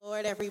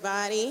Lord,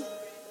 everybody.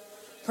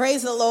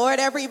 Praise the Lord,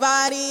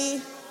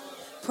 everybody.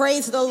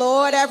 Praise the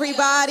Lord,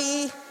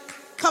 everybody.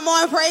 Come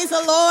on, praise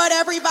the Lord,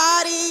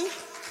 everybody.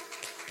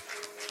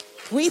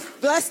 We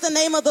bless the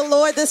name of the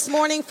Lord this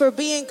morning for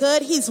being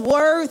good. He's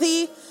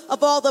worthy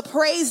of all the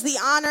praise, the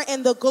honor,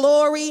 and the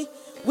glory.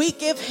 We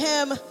give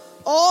him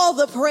all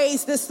the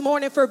praise this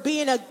morning for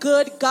being a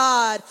good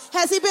God.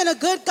 Has he been a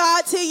good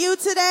God to you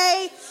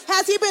today?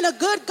 Has he been a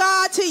good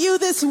God to you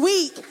this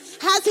week?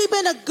 Has he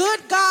been a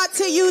good God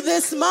to you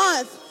this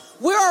month?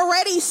 We're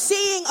already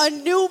seeing a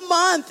new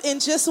month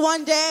in just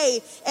one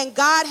day, and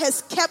God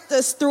has kept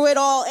us through it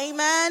all.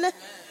 Amen.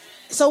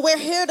 So we're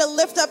here to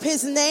lift up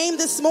his name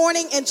this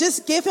morning and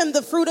just give him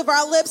the fruit of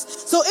our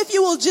lips. So if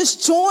you will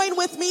just join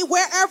with me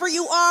wherever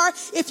you are,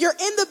 if you're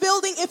in the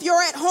building, if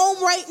you're at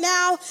home right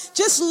now,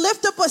 just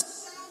lift up a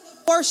sound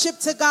of worship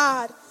to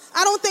God.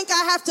 I don't think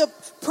I have to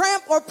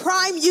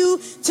prime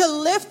you to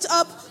lift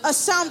up a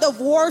sound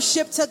of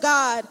worship to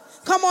God.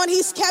 Come on,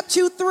 he's kept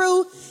you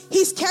through.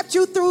 He's kept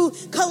you through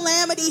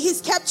calamity.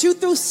 He's kept you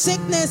through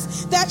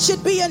sickness. That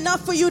should be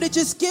enough for you to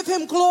just give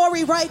him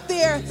glory right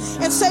there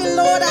and say,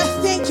 Lord, I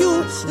thank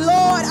you.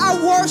 Lord, I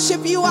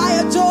worship you. I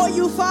adore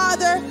you,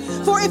 Father.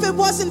 For if it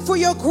wasn't for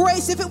your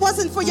grace, if it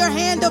wasn't for your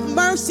hand of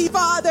mercy,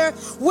 Father,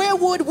 where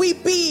would we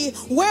be?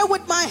 Where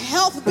would my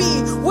health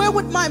be? Where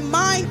would my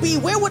mind be?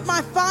 Where would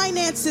my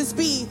finances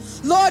be?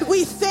 Lord,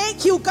 we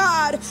thank you,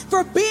 God,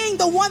 for being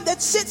the one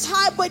that sits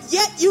high, but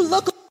yet you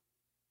look.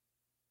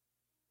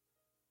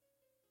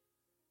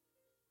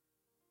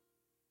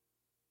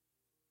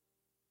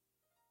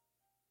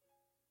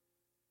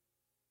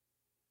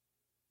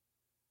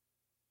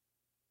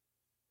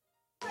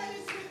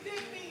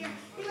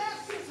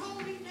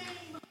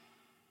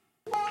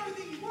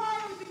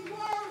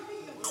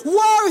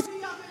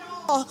 Worthy of it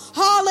all.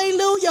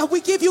 Hallelujah.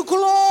 We give you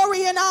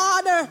glory and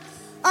honor.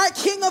 Our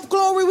King of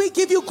glory, we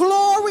give you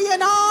glory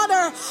and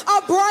honor.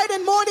 Our bright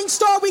and morning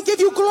star, we give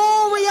you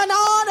glory and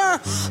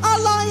honor. Our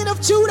Lion of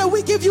Judah,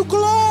 we give you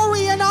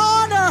glory and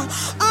honor.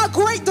 Our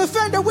great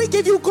defender, we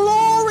give you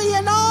glory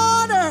and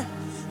honor.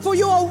 For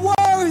you are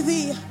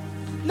worthy.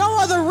 No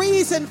other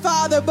reason,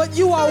 Father, but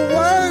you are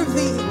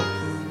worthy.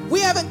 We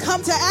haven't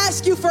come to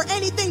ask you for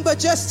anything but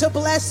just to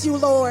bless you,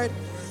 Lord.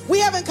 We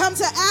haven't come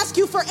to ask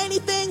you for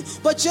anything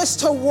but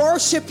just to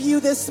worship you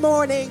this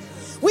morning.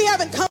 We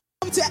haven't come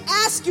to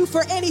ask you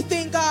for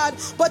anything, God,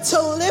 but to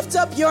lift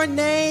up your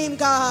name,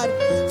 God,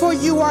 for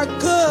you are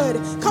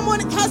good. Come on,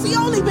 has he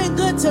only been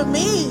good to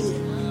me?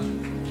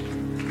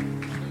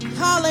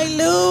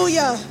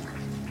 Hallelujah.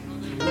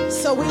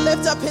 So we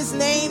lift up his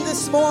name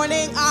this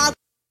morning, our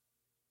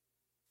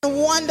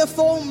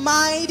wonderful,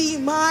 mighty,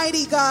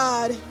 mighty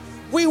God.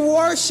 We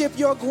worship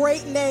your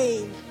great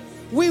name.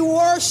 We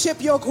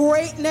worship your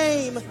great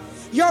name.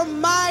 You're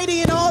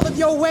mighty in all of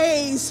your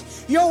ways.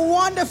 You're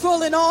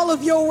wonderful in all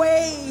of your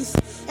ways.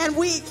 And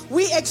we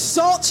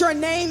exalt your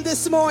name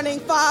this morning,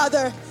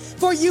 Father.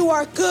 For you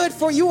are good,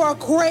 for you are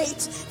great,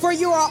 for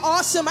you are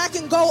awesome. I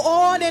can go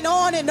on and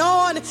on and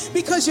on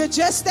because you're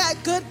just that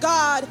good,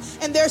 God.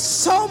 And there's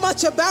so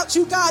much about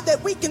you, God,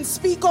 that we can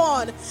speak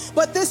on.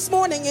 But this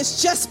morning it's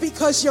just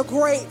because you're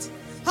great.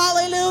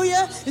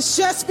 Hallelujah. It's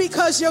just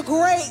because you're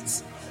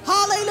great.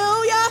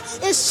 Hallelujah.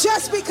 It's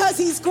just because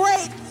he's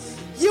great.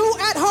 You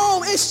at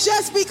home, it's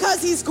just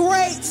because he's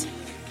great.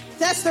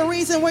 That's the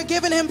reason we're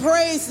giving him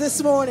praise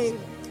this morning.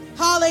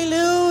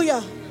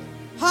 Hallelujah.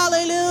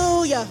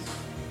 Hallelujah.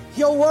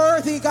 You're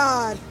worthy,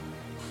 God.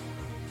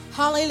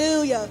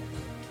 Hallelujah.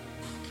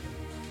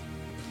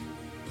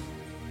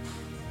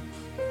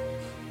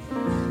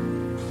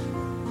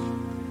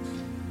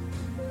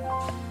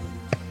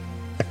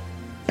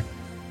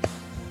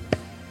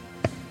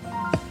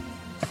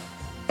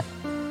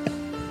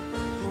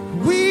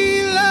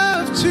 We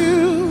love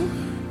to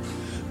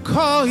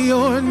call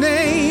your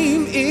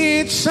name.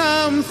 It's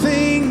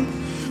something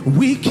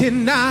we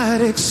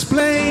cannot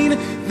explain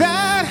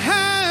that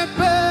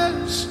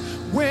happens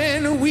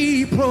when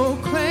we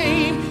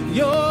proclaim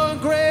your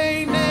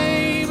great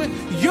name,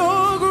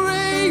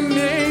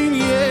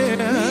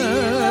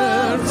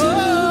 yeah.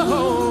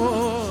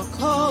 Oh,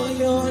 call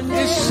your name.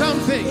 It's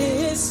something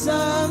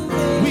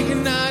we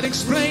cannot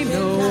explain.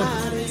 No,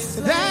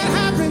 that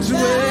happens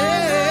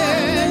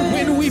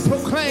when we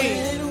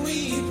proclaim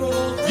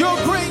your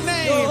great name.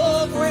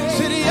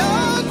 City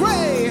of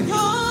great,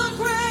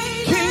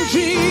 King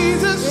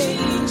Jesus,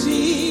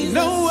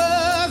 no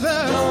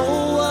other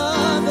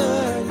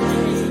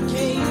name,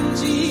 King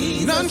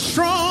Jesus, none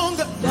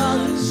stronger.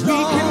 We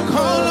can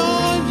call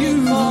on you.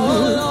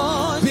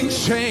 Things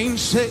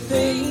change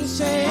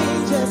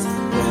us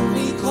when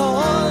we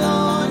call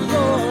on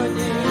your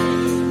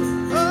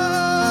name.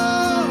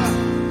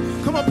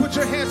 Oh, come on, put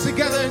your hands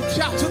together and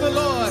shout to the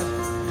Lord.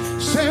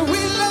 Say,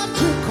 we love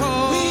to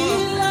call.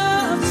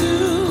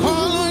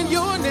 Call on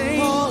your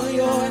name.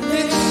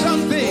 It's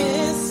something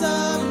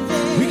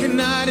we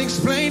cannot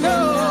explain.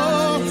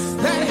 Oh,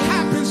 that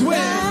happens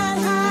when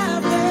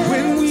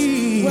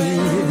we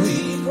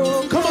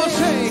come on,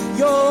 say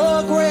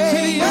your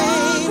great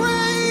name.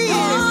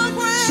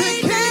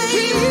 Say King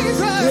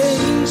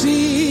Jesus.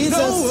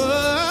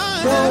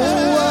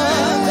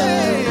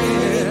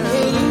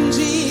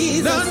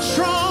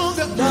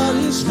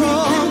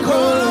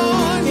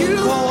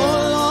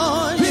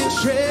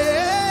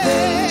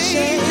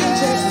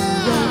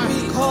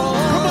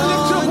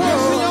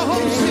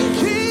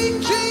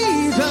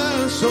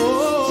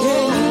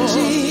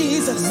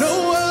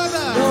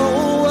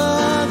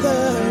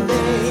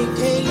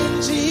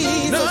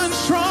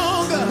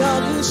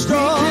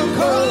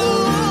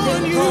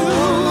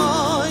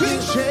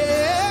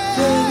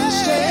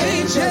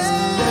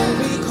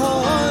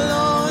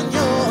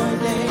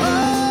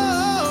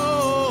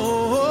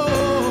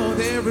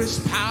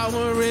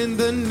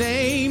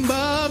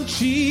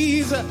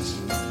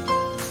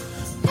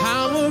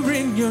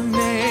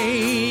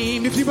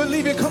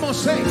 believe it, come on,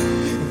 say,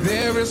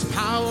 there is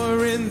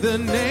power in the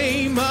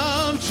name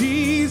of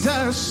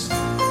Jesus.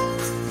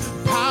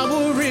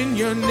 Power in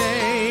your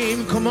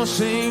name. Come on,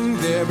 sing.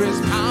 There is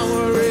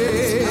power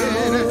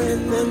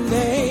in the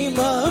name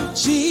of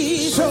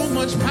Jesus. So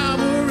much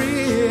power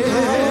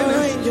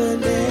in your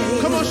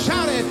name. Come on,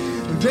 shout it.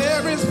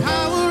 There is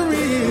power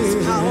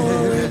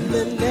in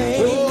the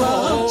name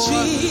of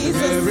Jesus.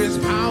 There is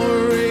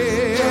power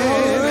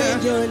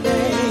in your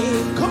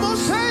name. Come on,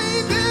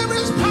 say there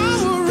is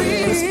power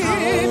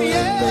in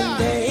the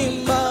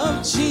name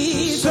of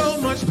Jesus.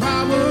 So much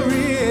power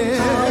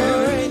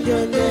in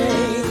your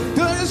name.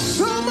 There is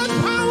so much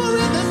power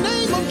in the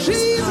name of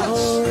Jesus.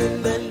 Power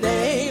in the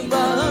name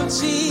of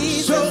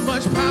Jesus. So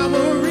much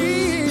power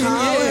in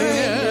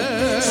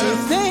So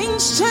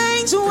things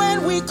change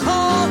when we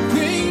call.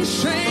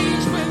 Things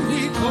change when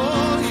we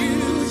call you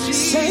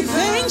Jesus. Say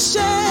things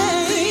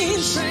change.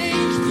 Things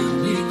change when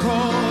we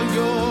call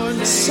your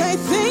name. Say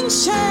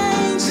things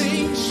change.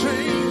 Things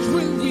change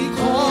when we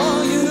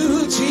Call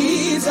you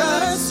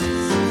Jesus.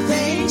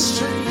 Things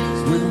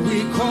change when we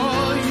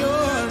call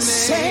your name.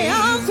 Say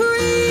I'm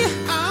free.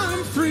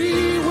 I'm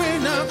free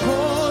when I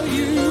call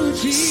you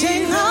Jesus.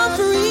 Sing I'm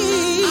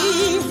free.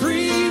 I'm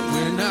free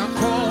when I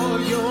call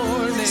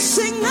your name.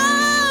 Sing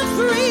I'm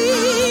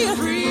free. I'm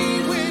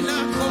free when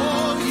I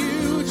call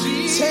you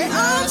Jesus. Say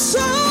I'm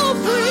so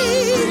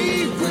free. I'm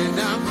free when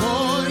I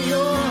call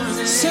your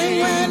name.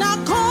 Say when I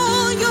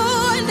call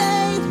your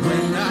name.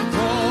 When I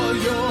call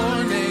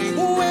your name.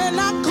 When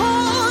I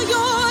call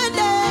your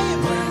name.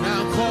 When I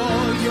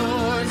call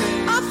your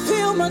name. I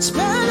feel much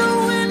better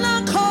when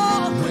I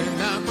call.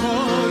 When I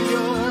call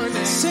your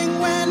name. Sing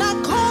when I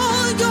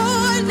call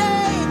your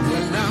name.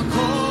 When I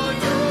call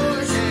your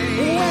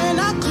name. When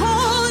I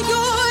call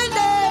your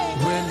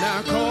name. When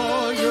I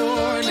call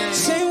your name.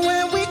 Say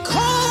when we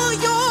call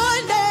your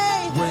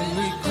name. When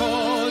we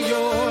call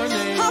your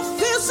name. I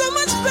feel so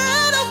much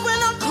better when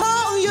I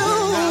call you.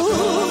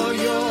 Call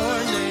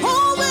your name.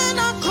 Oh, when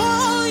I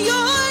call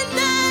your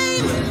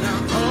name. When I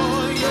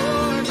call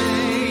your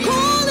name.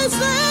 Call his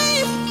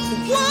name.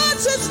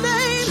 What's his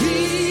name?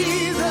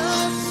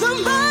 Jesus. The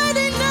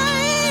mighty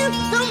name.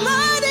 The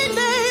mighty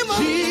name.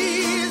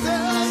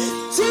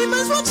 Jesus.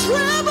 Demons will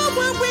tremble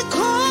when we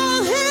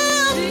call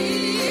him.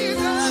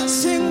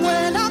 Jesus. Sing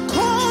when I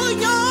call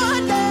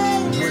your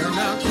name. When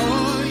I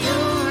call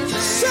your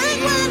name. Sing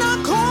when I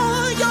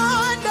call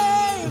your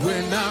name.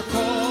 When I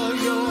call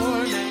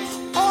your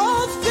name.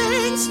 All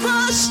things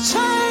must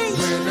change.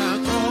 When I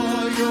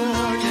call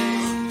your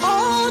name.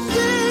 All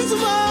things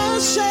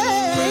must When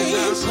I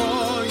change.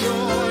 call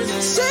your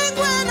name. Sing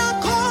when I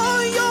call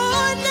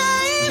your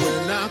name.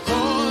 When I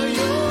call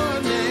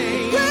your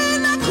name.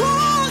 When I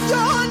call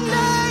your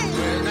name.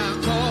 When I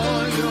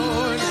call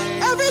your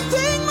name.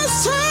 Everything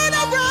must turn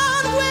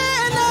around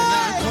when I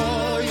I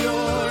call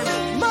your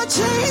name. my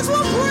chains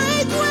will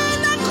break when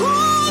I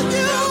call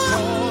you.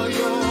 Call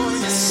your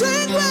name.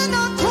 Sing when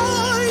I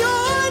call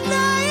your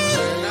name.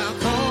 When I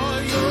call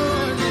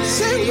your name.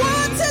 Say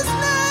what's his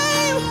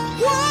name?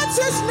 What's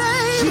his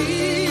name?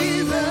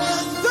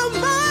 Jesus. The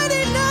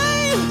mighty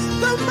name.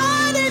 The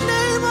mighty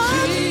name of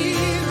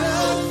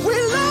Jesus. we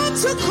love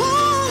to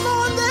call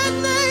on that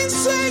name.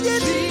 Sing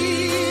it.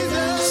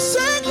 Jesus.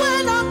 Sing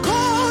when I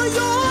call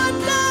your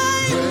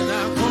name. When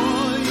I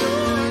call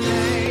your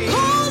name.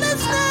 Call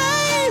his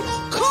name.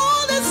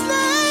 Call his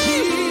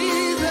name.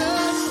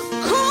 Jesus.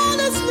 Call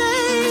his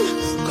name.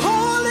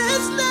 Call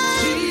his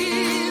name.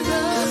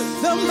 Jesus.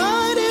 The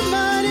mighty,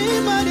 mighty,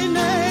 mighty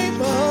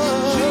name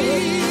of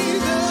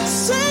Jesus.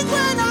 Sing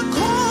when I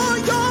call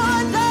your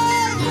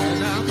name.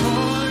 When I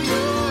call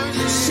your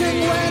name. Sing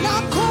when I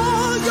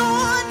call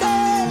your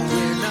name.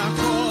 When I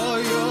call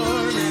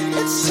your name.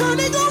 It's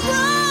turning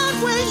around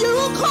when you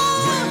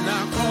call. When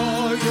I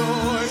call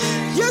your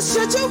name. Your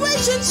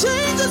situation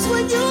changes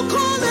when you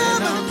call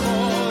When I him.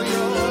 call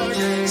your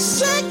name.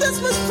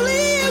 Sickness must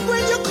flee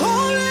when you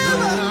call When him.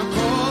 I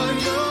call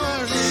your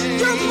name.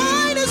 Your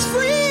mind is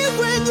free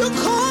when you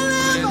call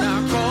When him. I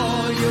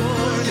call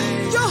your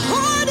name. Your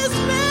heart is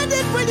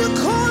mended when you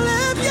call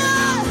him.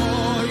 Yeah.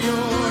 Call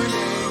your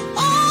name.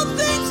 All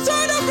things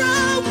turn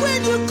around when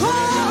you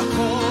call.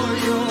 Call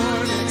your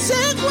name.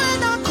 Sing when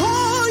I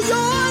call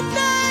your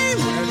name.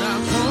 When I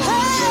call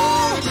Hey,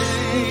 your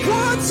name.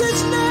 what's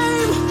his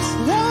name?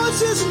 What's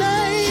his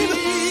name?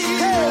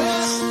 Hey,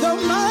 the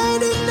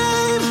mighty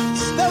name,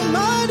 the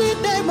mighty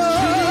name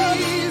of.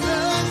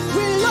 Jesus.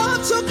 We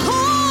love to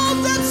call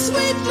that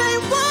sweet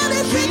name. What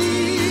is it?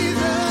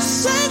 Jesus.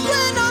 Sing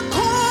when I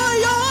call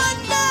your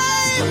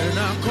name. When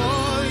I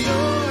call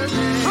your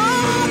name.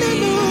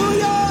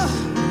 Hallelujah.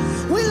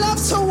 We love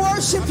to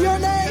worship your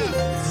name.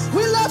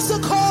 We love to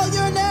call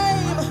your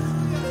name.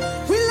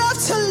 We love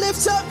to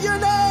lift up your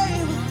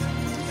name.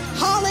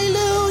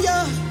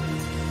 Hallelujah.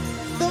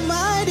 The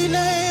mighty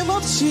name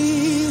of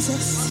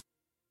Jesus.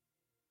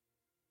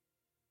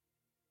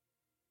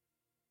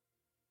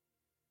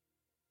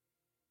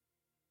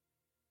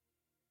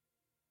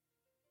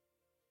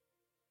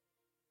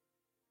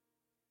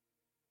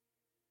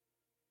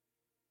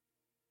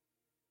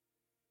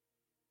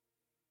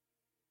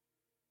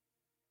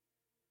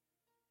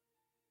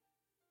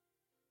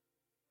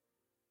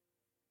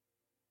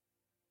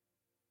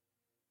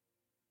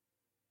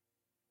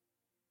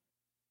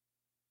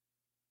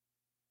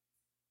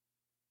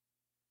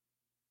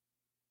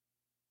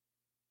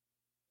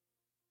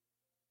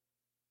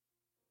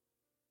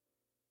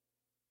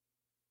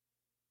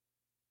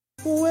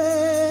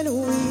 when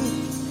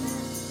we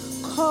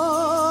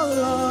call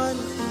on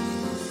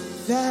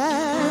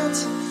that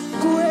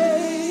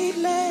great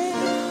name.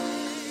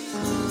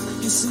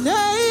 His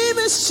name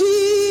is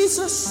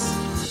Jesus,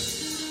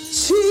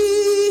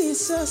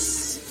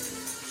 Jesus,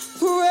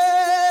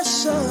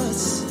 precious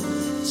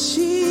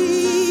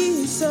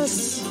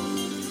Jesus.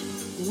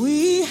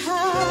 We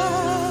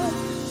have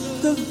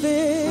the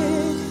victory.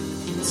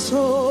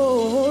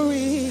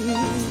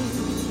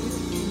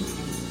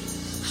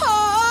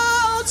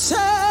 Oh,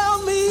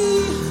 tell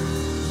me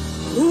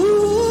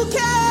who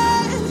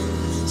can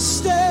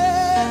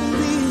stand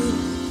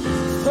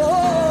before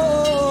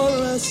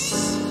us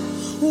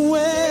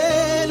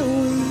when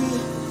we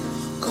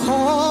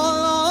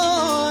call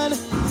on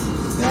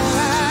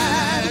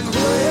that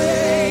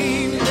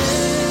great name.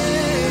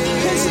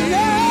 His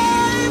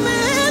name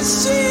is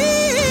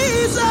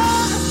Jesus,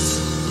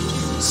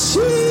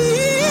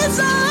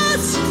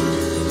 Jesus,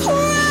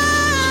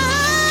 precious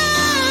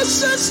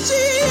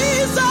Jesus.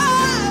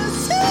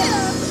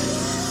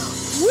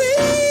 We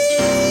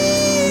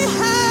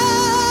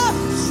have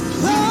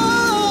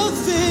the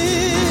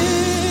victory.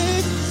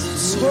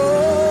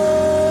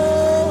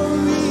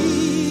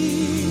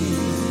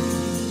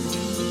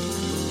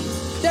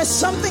 There's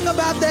something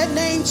about that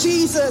name,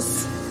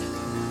 Jesus.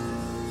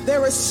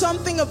 There is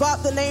something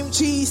about the name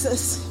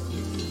Jesus.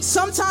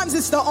 Sometimes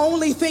it's the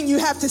only thing you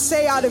have to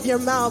say out of your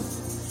mouth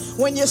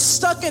when you're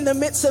stuck in the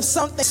midst of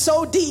something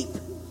so deep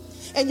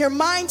and your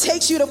mind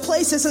takes you to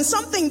places, and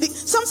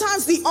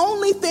sometimes the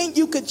only thing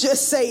you could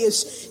just say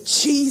is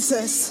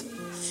Jesus.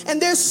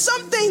 And there's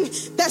something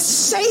that's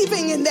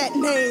saving in that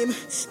name,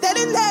 that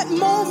in that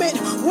moment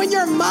when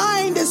your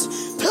mind is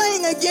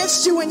playing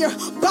against you and your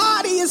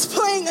body is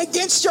playing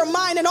against your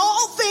mind and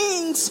all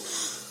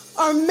things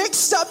are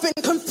mixed up and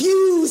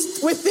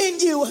confused within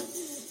you,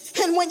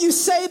 and when you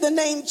say the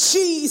name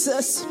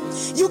Jesus,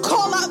 you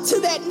call out to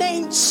that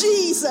name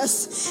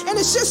Jesus, and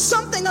it's just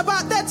something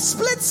about that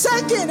split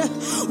second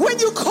when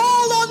you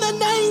call on the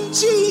name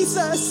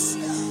Jesus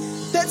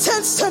that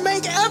tends to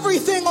make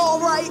everything all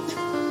right.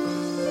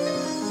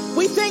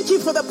 We thank you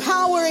for the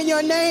power in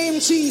your name,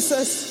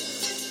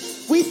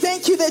 Jesus. We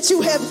thank you that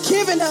you have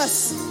given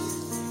us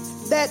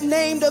that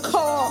name to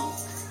call.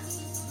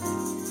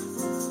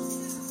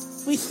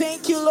 We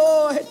thank you,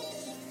 Lord.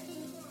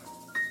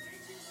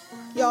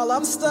 Y'all,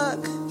 I'm stuck.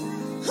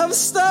 I'm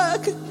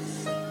stuck.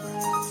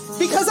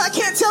 Because I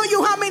can't tell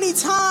you how many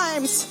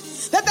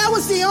times that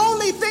was the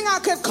only thing I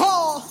could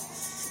call.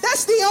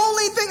 That's the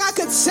only thing I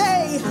could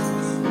say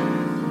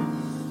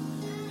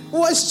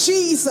was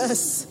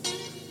Jesus.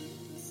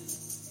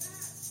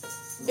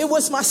 It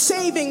was my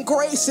saving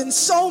grace in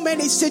so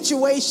many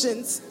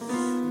situations.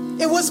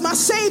 It was my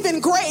saving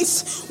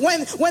grace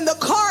when the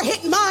car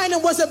hit mine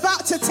and was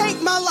about to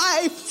take my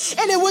life,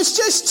 and it was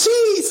just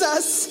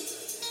Jesus.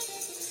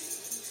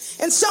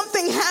 And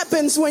something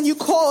happens when you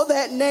call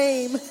that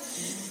name.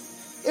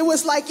 It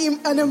was like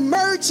an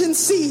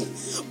emergency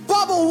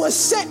bubble was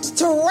set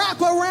to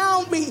wrap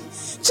around me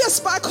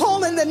just by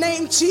calling the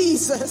name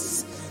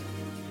Jesus.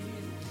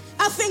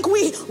 I think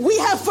we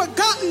have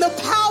forgotten the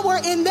power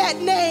in that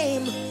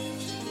name.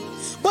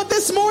 But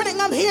this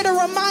morning I'm here to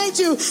remind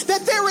you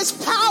that there is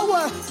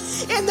power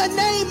in the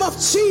name of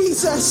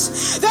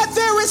Jesus. That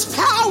there is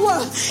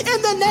power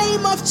in the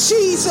name of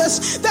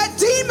Jesus. That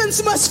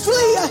demons must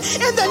flee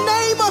in the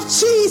name of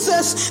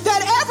Jesus.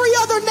 That every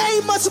other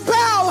name must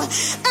bow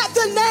at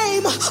the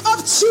name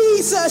of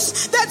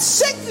Jesus. That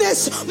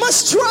sickness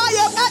must dry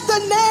up at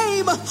the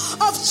name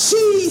of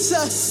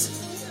Jesus.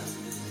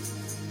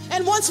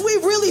 And once we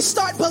really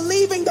start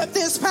believing that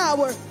there's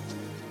power,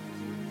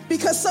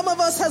 because some of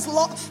us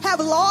have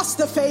lost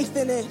the faith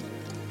in it.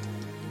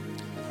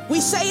 We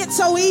say it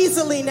so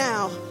easily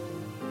now.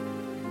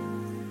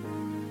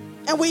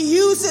 And we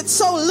use it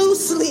so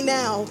loosely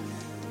now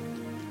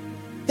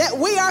that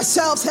we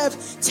ourselves have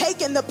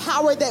taken the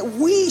power that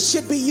we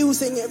should be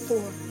using it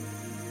for.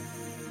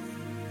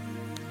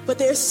 But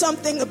there's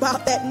something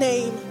about that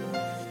name.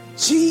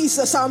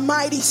 Jesus, our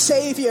mighty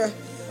Savior,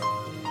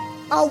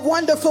 our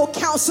wonderful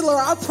Counselor,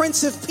 our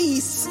Prince of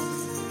Peace,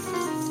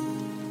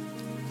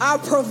 our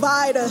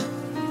provider,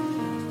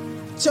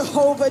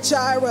 Jehovah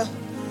Jireh.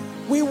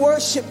 We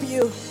worship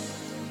you.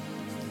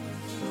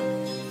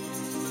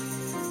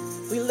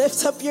 We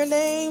lift up your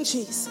name,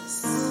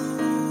 Jesus.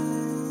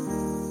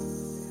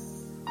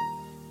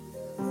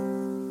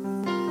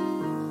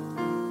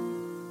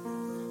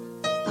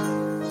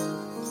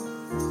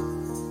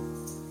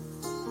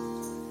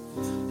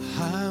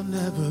 I've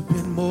never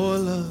been more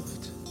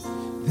loved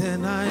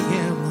than I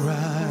am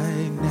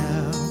right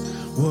now.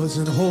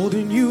 Wasn't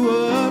holding you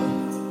up,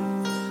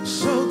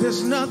 so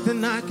there's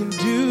nothing I can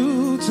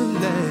do to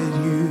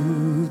let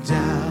you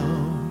down.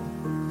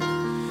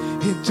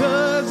 It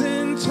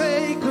doesn't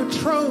take a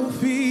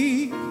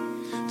trophy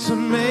to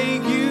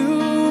make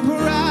you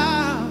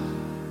proud.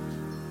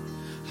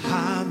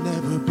 I've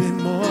never been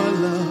more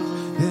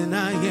loved than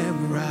I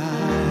am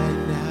right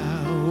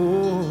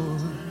now.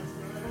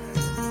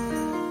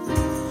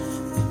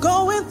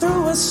 Going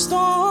through a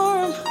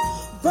storm,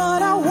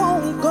 but I won't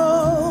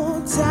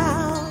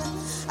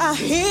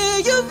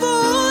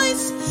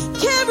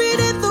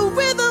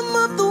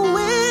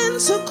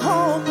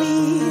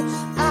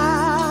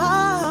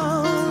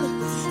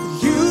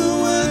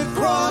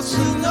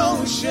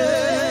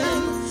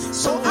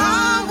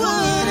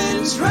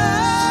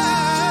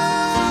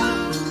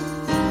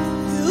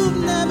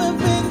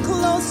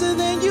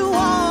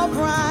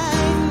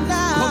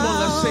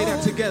say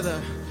that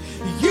together.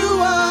 You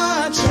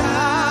are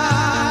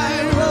Jireh.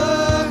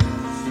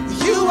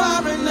 You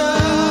are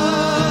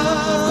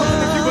enough. Come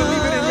on, if you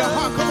believe it in your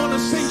heart, come on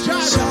and sing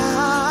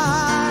Jireh.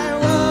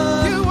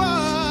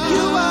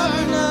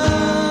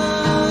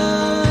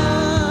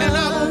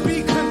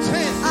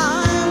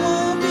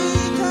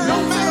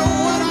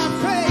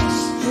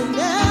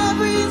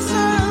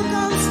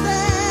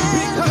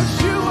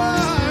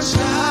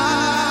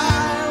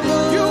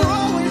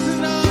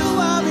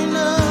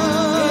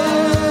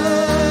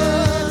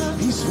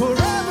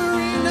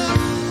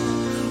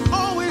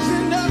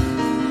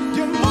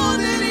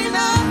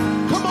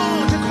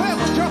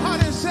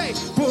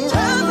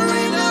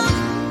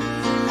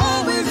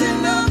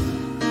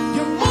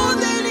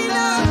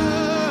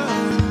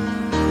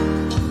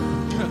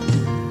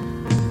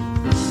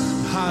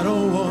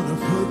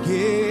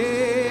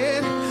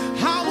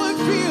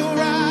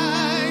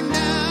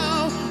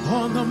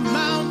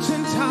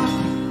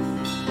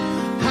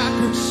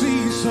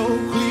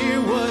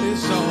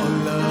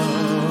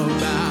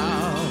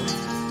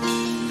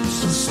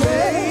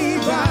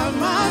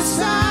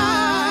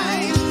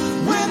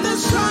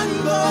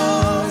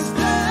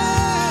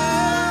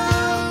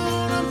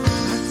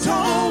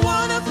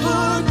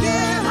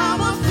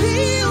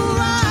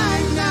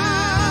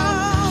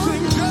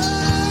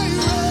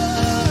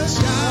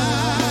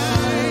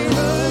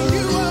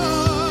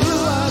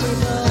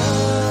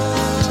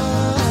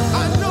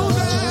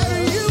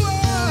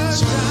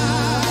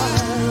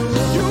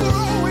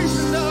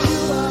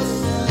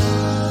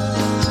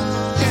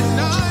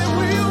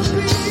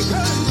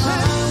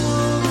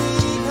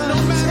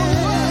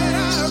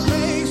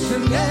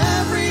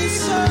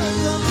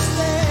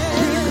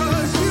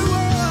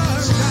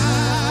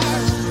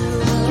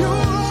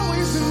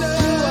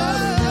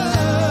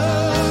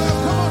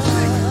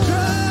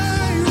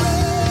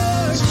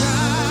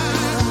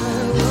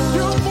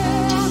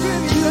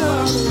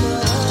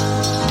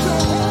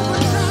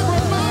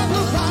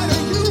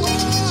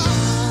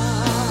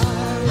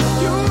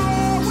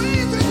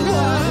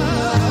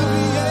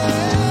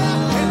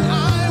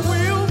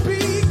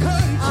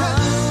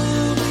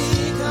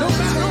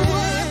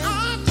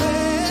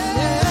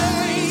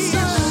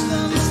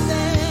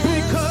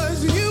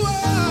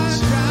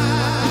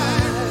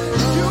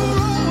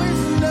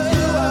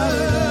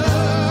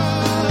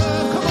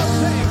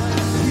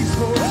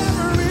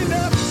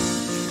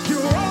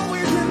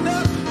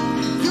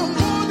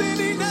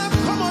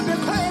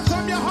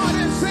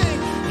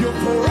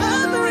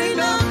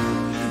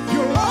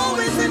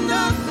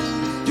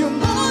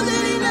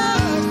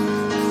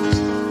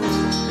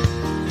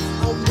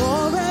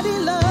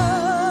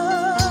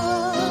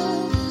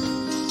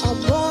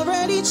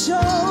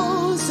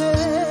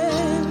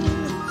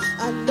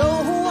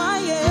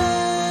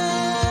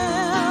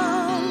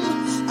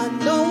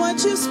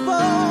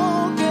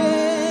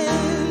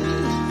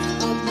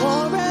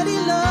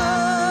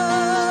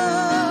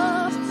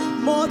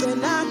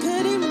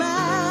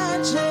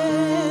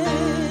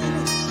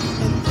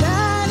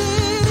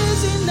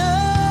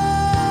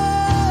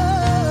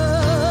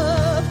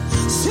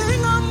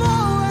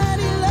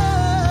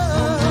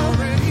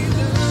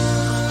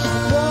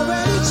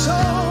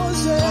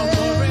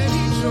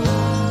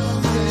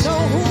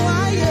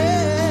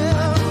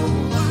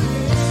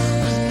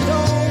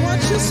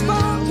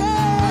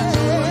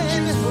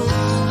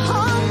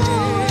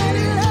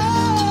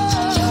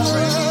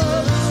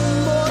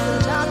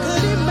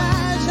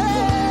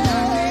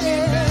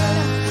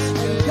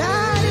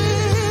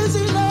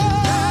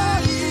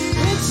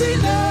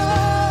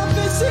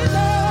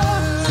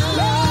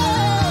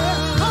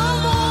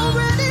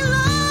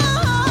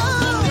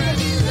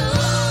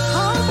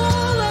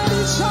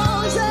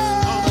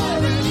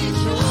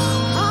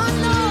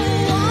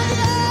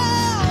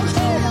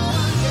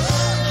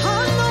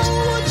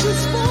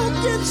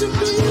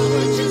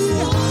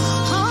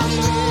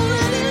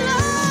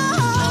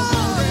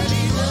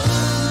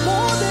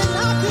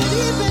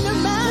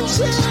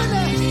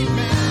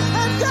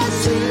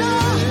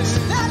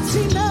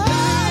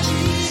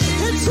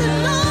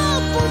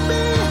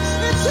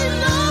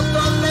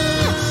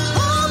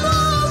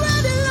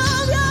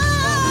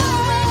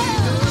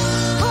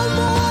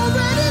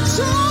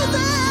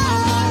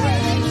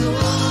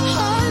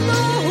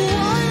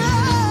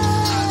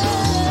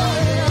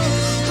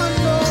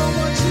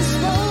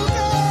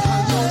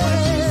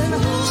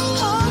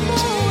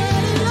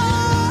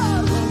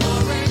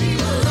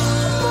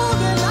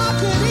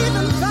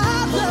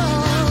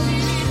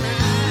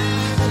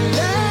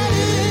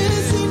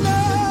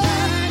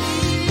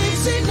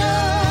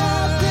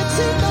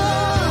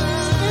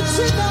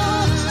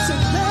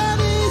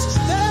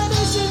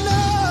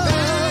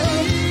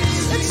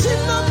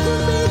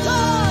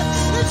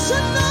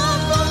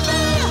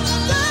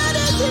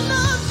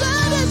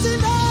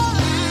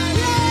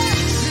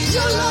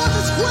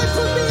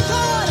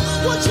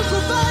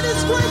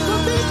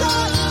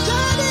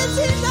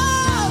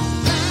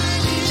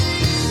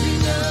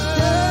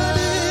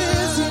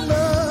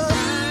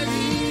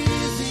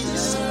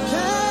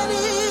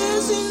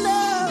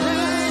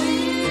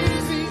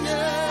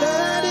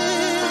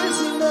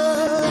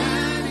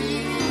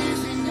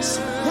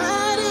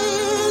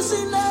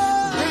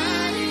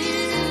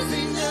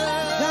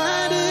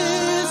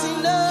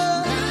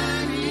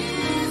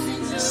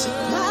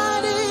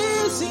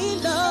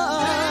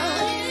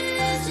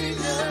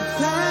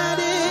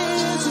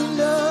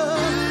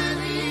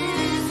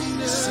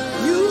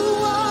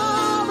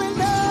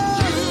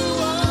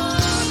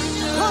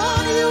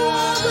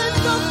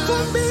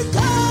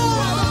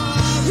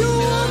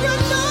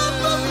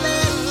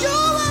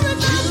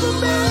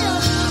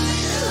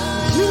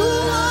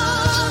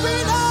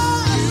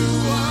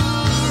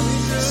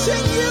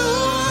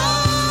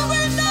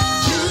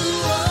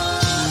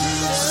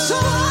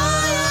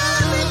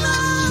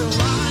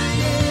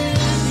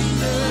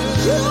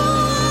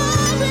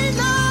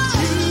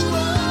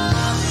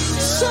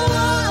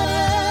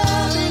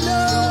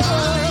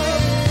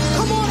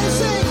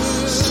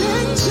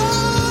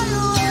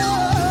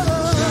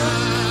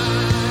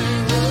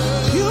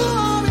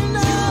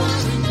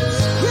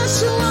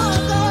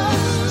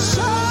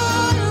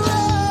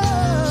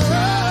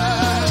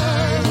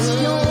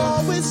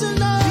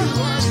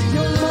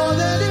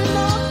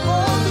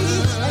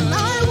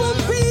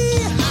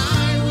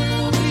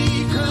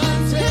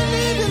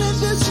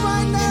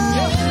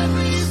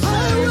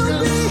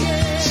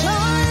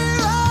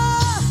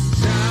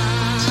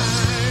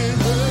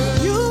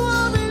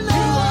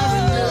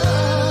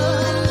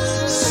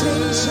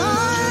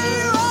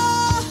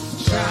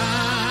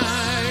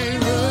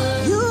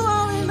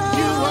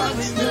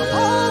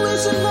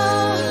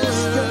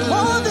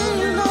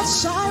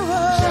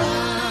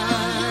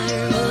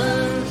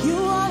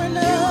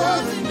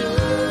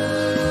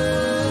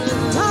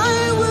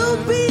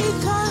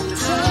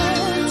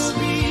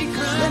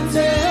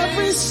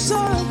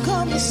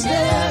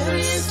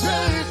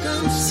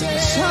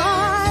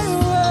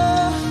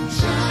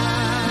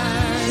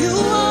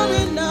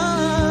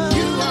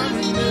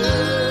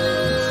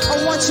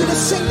 you to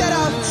sing that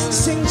out.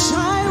 Sing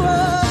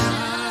Jireh.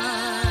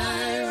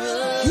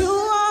 You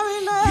are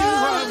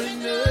enough.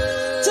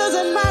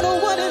 Doesn't matter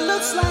what it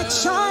looks like.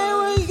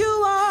 Jireh, you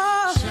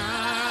are.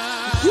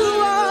 You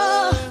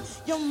are.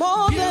 You're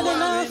more than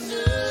enough.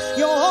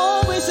 You're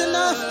always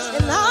enough.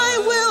 And I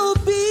will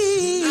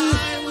be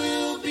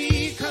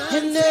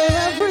in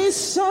every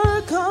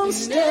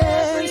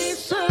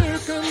circumstance.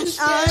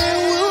 I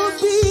will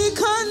be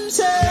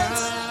content.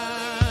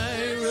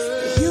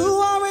 You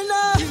are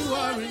enough.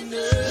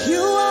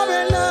 You are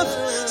enough.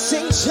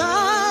 Sing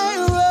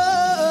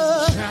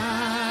Jireh.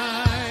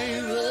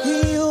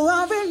 You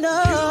are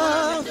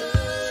enough.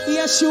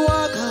 Yes, you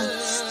are, God.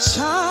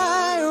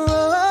 Jireh.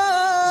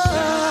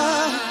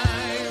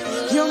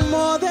 You're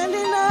more than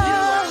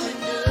enough.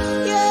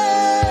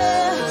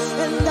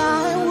 Yeah. And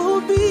I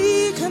will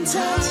be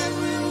content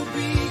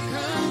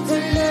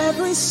in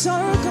every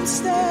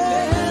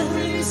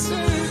circumstance.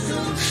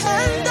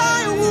 And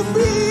I will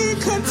be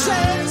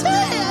content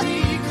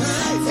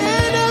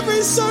in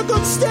every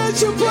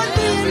circumstance you put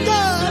me in,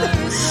 God.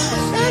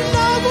 And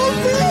I will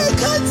be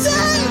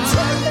content.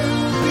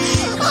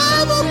 I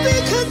will be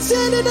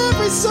content in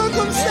every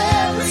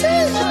circumstance.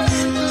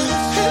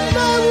 And I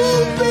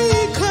will be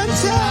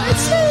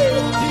content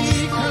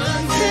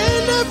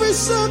in every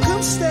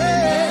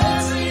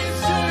circumstance.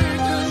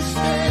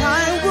 I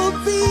will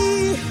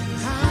be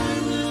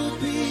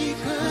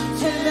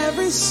in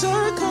every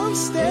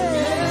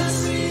circumstance.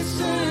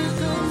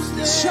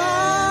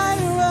 Child.